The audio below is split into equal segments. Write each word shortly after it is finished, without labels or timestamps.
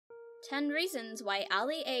10 reasons why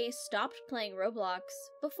Ali A stopped playing Roblox.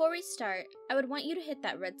 Before we start, I would want you to hit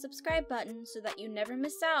that red subscribe button so that you never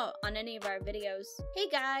miss out on any of our videos. Hey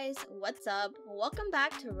guys, what's up? Welcome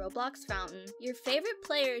back to Roblox Fountain. Your favorite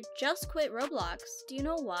player just quit Roblox. Do you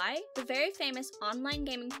know why? The very famous online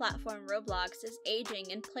gaming platform Roblox is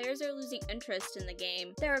aging and players are losing interest in the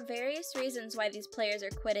game. There are various reasons why these players are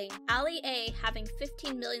quitting. Ali A, having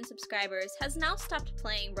 15 million subscribers, has now stopped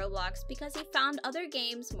playing Roblox because he found other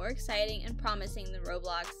games more exciting and promising than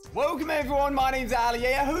Roblox. Welcome everyone, my name's Ali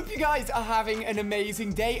A. I hope you guys are having an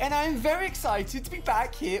amazing day and I'm very excited to be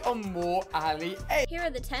back here on more Ali A. Here are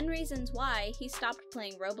the 10 reasons why he stopped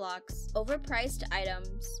playing Roblox. Overpriced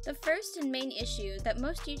items. The first and main issue that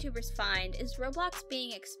most YouTubers find is Roblox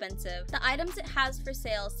being expensive. The items it has for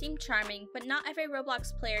sale seem charming, but not every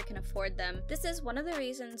Roblox player can afford them. This is one of the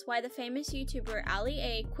reasons why the famous YouTuber Ali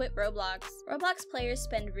A quit Roblox. Roblox players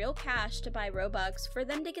spend real cash to buy Robux for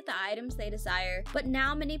them to get the items they desire, but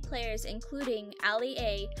now many players, including Ali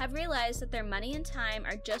A, have realized that their money and time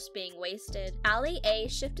are just being wasted. Ali A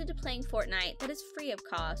shifted to playing Fortnite that is free of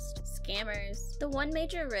cost. Scammers. The one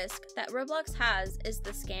major risk that Roblox has is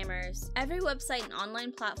the scammers. Every website and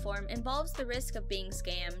online platform involves the risk of being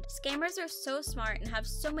scammed. Scammers are so smart and have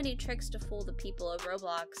so many tricks to fool the people of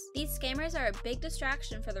Roblox. These scammers are a big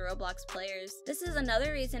distraction for the Roblox players. This is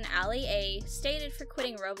another reason Ali A stated for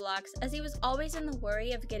quitting Roblox, as he was always in the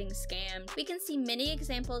worry of getting scammed. We can see many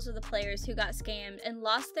examples of the players who got scammed and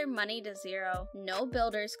lost their money to zero. No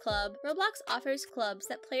Builders Club. Roblox offers clubs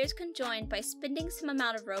that players can join by spending some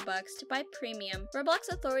amount of Robux to buy premium.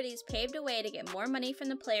 Roblox authorities paved a way to get more money from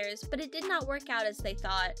the players, but it did not work out as they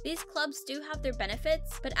thought. These clubs do have their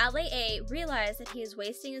benefits, but Ali A realized that he is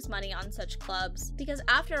wasting his money on such clubs, because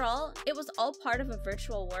after all, it was all part of a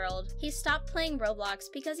virtual world. He stopped playing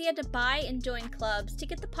Roblox because he had to buy and join clubs to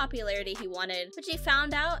get the popularity he wanted, which he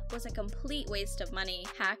found out was a complete waste of money.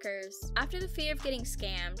 Hackers. After the fear of getting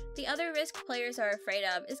scammed, the other risk players are afraid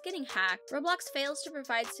of is getting hacked. Roblox fails to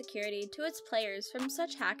provide security to its players from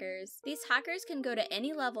such hackers. These hackers can go to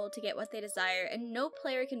any level to get what they desire, and no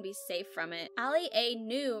player can be safe from it. Ali A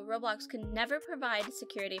knew Roblox could never provide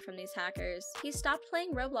security from these hackers. He stopped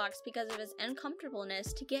playing Roblox because of his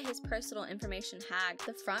uncomfortableness to get his personal information hacked.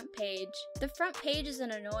 The front page. The front page is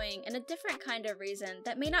an annoying and a different kind of reason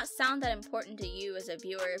that may not sound that important to you as a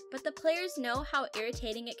viewer, but the players know how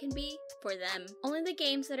irritating it can be for them. Only the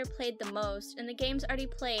games that are played the most and the games already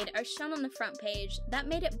played are shown on the front page. That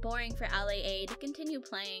made it boring for Ali A to continue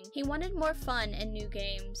playing. He wanted more fun and new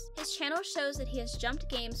games. His channel shows that he has jumped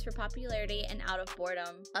games for popularity and out of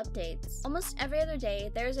boredom. Updates. Almost every other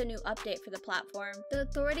day, there is a new update for the platform. The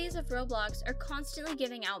authorities of Roblox are constantly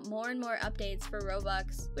giving out more and more updates for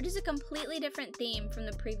Robux, which is a completely different theme from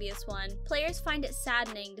the previous one. Players find it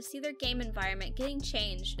saddening to see their game environment getting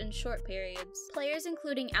changed in short periods. Players,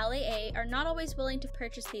 including Ali A, are not always willing to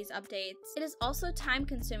purchase these updates. It is also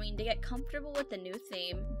time-consuming to get comfortable with the new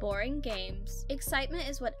theme. Boring games. Excitement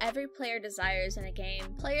is what every player desires in a game.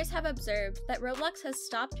 Players have observed that Roblox has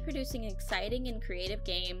stopped producing exciting and creative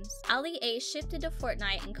games. Ali A shifted to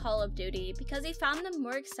Fortnite and Call of Duty because he found them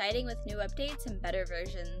more exciting with new updates and better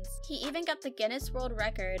versions. He even got the Guinness World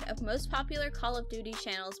Record of most popular Call of Duty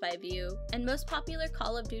channels by view and most popular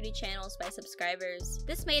Call of Duty channels by subscribers.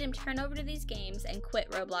 This made him turn over to these games and quit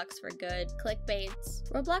Roblox for good. Clickbaits.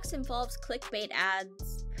 Roblox involves clickbait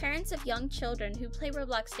ads. Parents of young children who play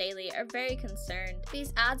Roblox daily are very concerned.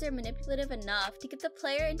 These ads are manipulative enough to get the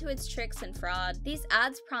player into its tricks and fraud. These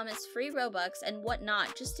ads promise free Robux and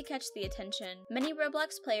whatnot just to catch the attention. Many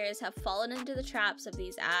Roblox players have fallen into the traps of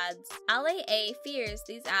these ads. Ali A fears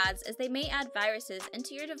these ads as they may add viruses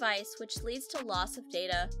into your device, which leads to loss of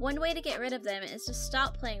data. One way to get rid of them is to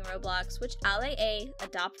stop playing Roblox, which Ali A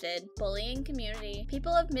adopted. Bullying community.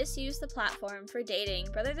 People have misused the platform for dating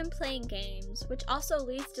rather than playing games, which also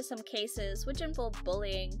leads to some cases which involve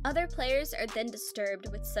bullying. Other players are then disturbed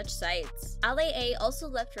with such sites. Ali A also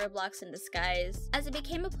left Roblox in disguise. As it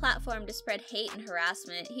became a platform to spread hate and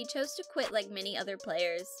harassment, he chose to quit like many other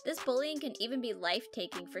players. This bullying can even be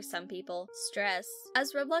life-taking for some people. Stress.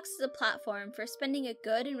 As Roblox is a platform for spending a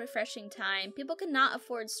good and refreshing time, people cannot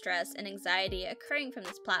afford stress and anxiety occurring from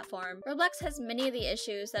this platform. Roblox has many of the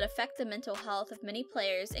issues that affect the mental health of many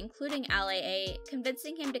players, including Ali A,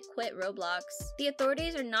 convincing him to quit Roblox. The authorities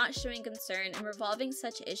communities are not showing concern in resolving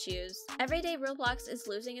such issues. Everyday Roblox is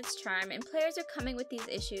losing its charm and players are coming with these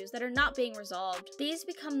issues that are not being resolved. These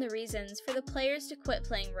become the reasons for the players to quit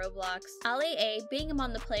playing Roblox. Ali A being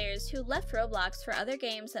among the players who left Roblox for other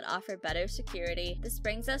games that offer better security. This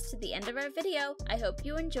brings us to the end of our video. I hope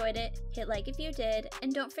you enjoyed it. Hit like if you did,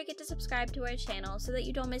 and don't forget to subscribe to our channel so that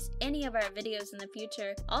you don't miss any of our videos in the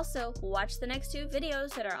future. Also, watch the next 2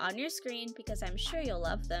 videos that are on your screen because I'm sure you'll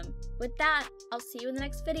love them. With that, I'll see you in the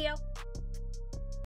next video.